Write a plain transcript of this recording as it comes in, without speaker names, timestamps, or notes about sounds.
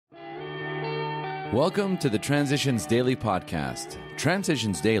Welcome to the Transitions Daily podcast.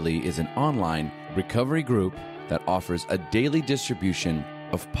 Transitions Daily is an online recovery group that offers a daily distribution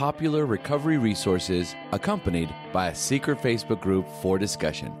of popular recovery resources accompanied by a secret Facebook group for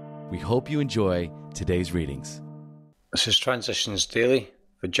discussion. We hope you enjoy today's readings. This is Transitions Daily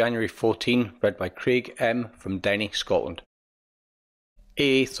for January 14, read by Craig M. from Denny, Scotland.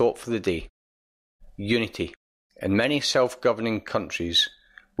 AA Thought for the Day. Unity. In many self-governing countries,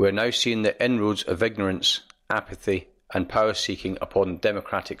 we are now seeing the inroads of ignorance, apathy, and power-seeking upon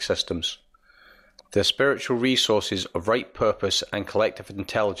democratic systems. The spiritual resources of right purpose and collective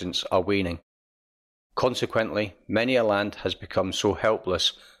intelligence are waning. Consequently, many a land has become so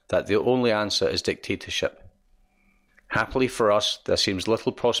helpless that the only answer is dictatorship. Happily for us, there seems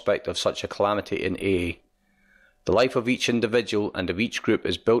little prospect of such a calamity in AA. The life of each individual and of each group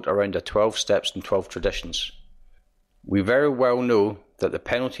is built around the 12 steps and 12 traditions. We very well know that the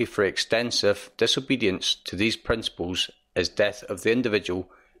penalty for extensive disobedience to these principles is death of the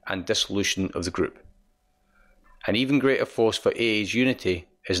individual and dissolution of the group. An even greater force for AA's unity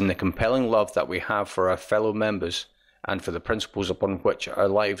is in the compelling love that we have for our fellow members and for the principles upon which our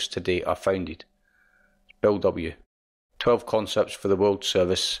lives today are founded. Bill W. 12 Concepts for the World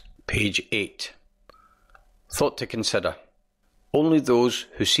Service, page 8. Thought to consider. Only those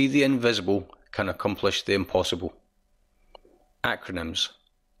who see the invisible can accomplish the impossible. Acronyms.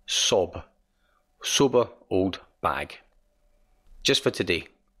 SOB. Sober Old Bag. Just for today.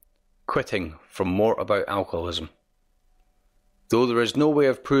 Quitting from More About Alcoholism. Though there is no way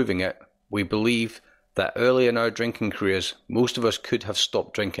of proving it, we believe that early in our drinking careers most of us could have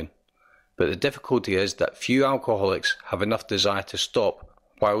stopped drinking. But the difficulty is that few alcoholics have enough desire to stop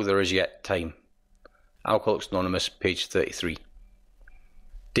while there is yet time. Alcoholics Anonymous, page 33.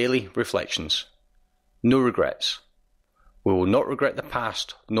 Daily Reflections. No regrets. We will not regret the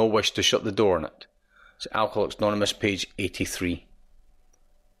past, nor wish to shut the door on it. It's Alcoholics Anonymous, page 83.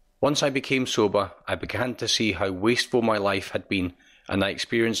 Once I became sober, I began to see how wasteful my life had been, and I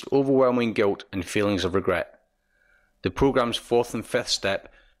experienced overwhelming guilt and feelings of regret. The program's 4th and 5th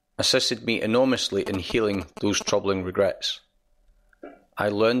step assisted me enormously in healing those troubling regrets. I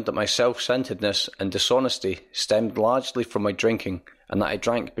learned that my self-centeredness and dishonesty stemmed largely from my drinking, and that I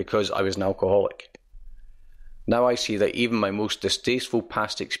drank because I was an alcoholic. Now I see that even my most distasteful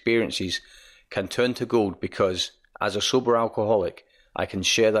past experiences can turn to gold because, as a sober alcoholic, I can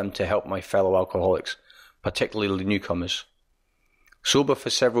share them to help my fellow alcoholics, particularly newcomers. Sober for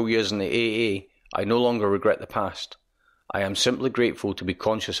several years in the AA, I no longer regret the past. I am simply grateful to be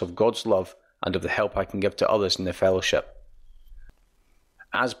conscious of God's love and of the help I can give to others in the fellowship.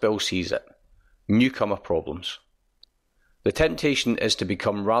 As Bill sees it, newcomer problems. The temptation is to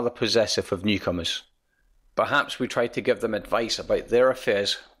become rather possessive of newcomers. Perhaps we try to give them advice about their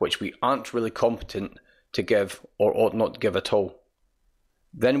affairs which we aren't really competent to give or ought not to give at all.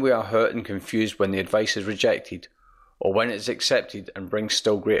 Then we are hurt and confused when the advice is rejected, or when it is accepted and brings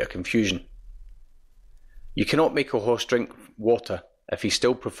still greater confusion. You cannot make a horse drink water if he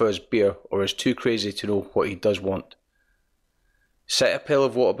still prefers beer or is too crazy to know what he does want. Set a pail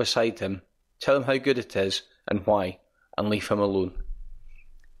of water beside him, tell him how good it is and why, and leave him alone.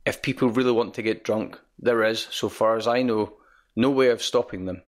 If people really want to get drunk, there is, so far as I know, no way of stopping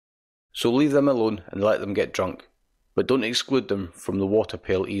them. So leave them alone and let them get drunk, but don't exclude them from the water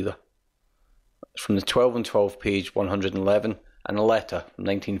pail either. It's from the 12 and 12 page 111 and a letter from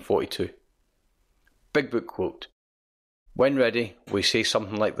 1942. Big Book quote. When ready, we say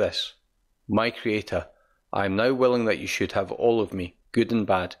something like this. My Creator, I am now willing that you should have all of me, good and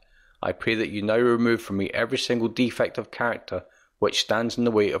bad. I pray that you now remove from me every single defect of character which stands in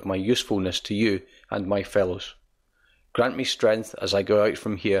the way of my usefulness to you and my fellows. Grant me strength as I go out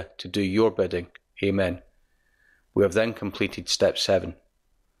from here to do your bidding. Amen. We have then completed step 7.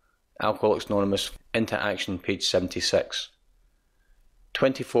 Alcoholics Anonymous, Into Action, page 76.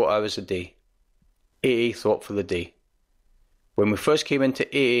 24 hours a day. AA Thought for the Day. When we first came into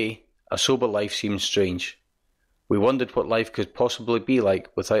AA, a sober life seemed strange. We wondered what life could possibly be like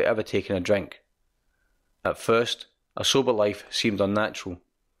without ever taking a drink. At first, a sober life seemed unnatural,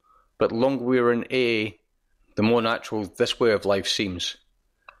 but the longer we were in AA, the more natural this way of life seems.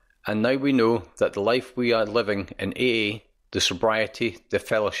 And now we know that the life we are living in AA, the sobriety, the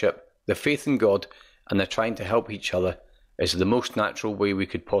fellowship, the faith in God, and the trying to help each other, is the most natural way we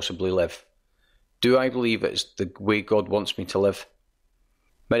could possibly live. Do I believe it's the way God wants me to live?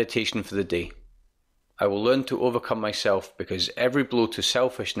 Meditation for the day. I will learn to overcome myself because every blow to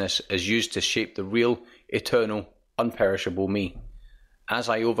selfishness is used to shape the real, eternal, unperishable me. As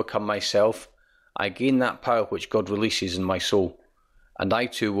I overcome myself, I gain that power which God releases in my soul, and I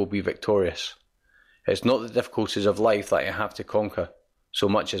too will be victorious. It's not the difficulties of life that I have to conquer, so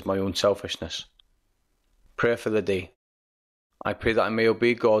much as my own selfishness. Prayer for the day. I pray that I may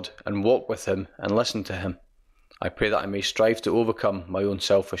obey God and walk with Him and listen to Him. I pray that I may strive to overcome my own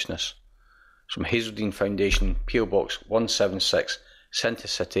selfishness. From Hazeldean Foundation, PO Box 176, Centre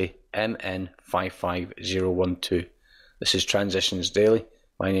City, MN 55012. This is Transitions Daily.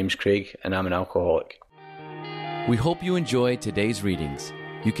 My name's Craig and I'm an alcoholic. We hope you enjoyed today's readings.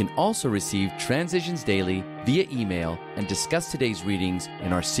 You can also receive Transitions Daily via email and discuss today's readings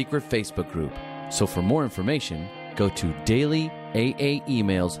in our secret Facebook group. So for more information, go to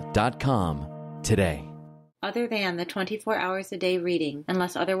dailyaaemails.com today. Other than the 24 hours a day reading,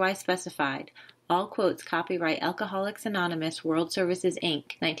 unless otherwise specified, all quotes copyright Alcoholics Anonymous World Services,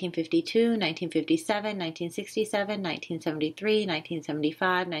 Inc., 1952, 1957, 1967, 1973,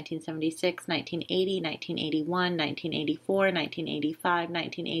 1975, 1976, 1980, 1981, 1984, 1985,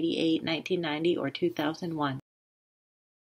 1988, 1990, or 2001.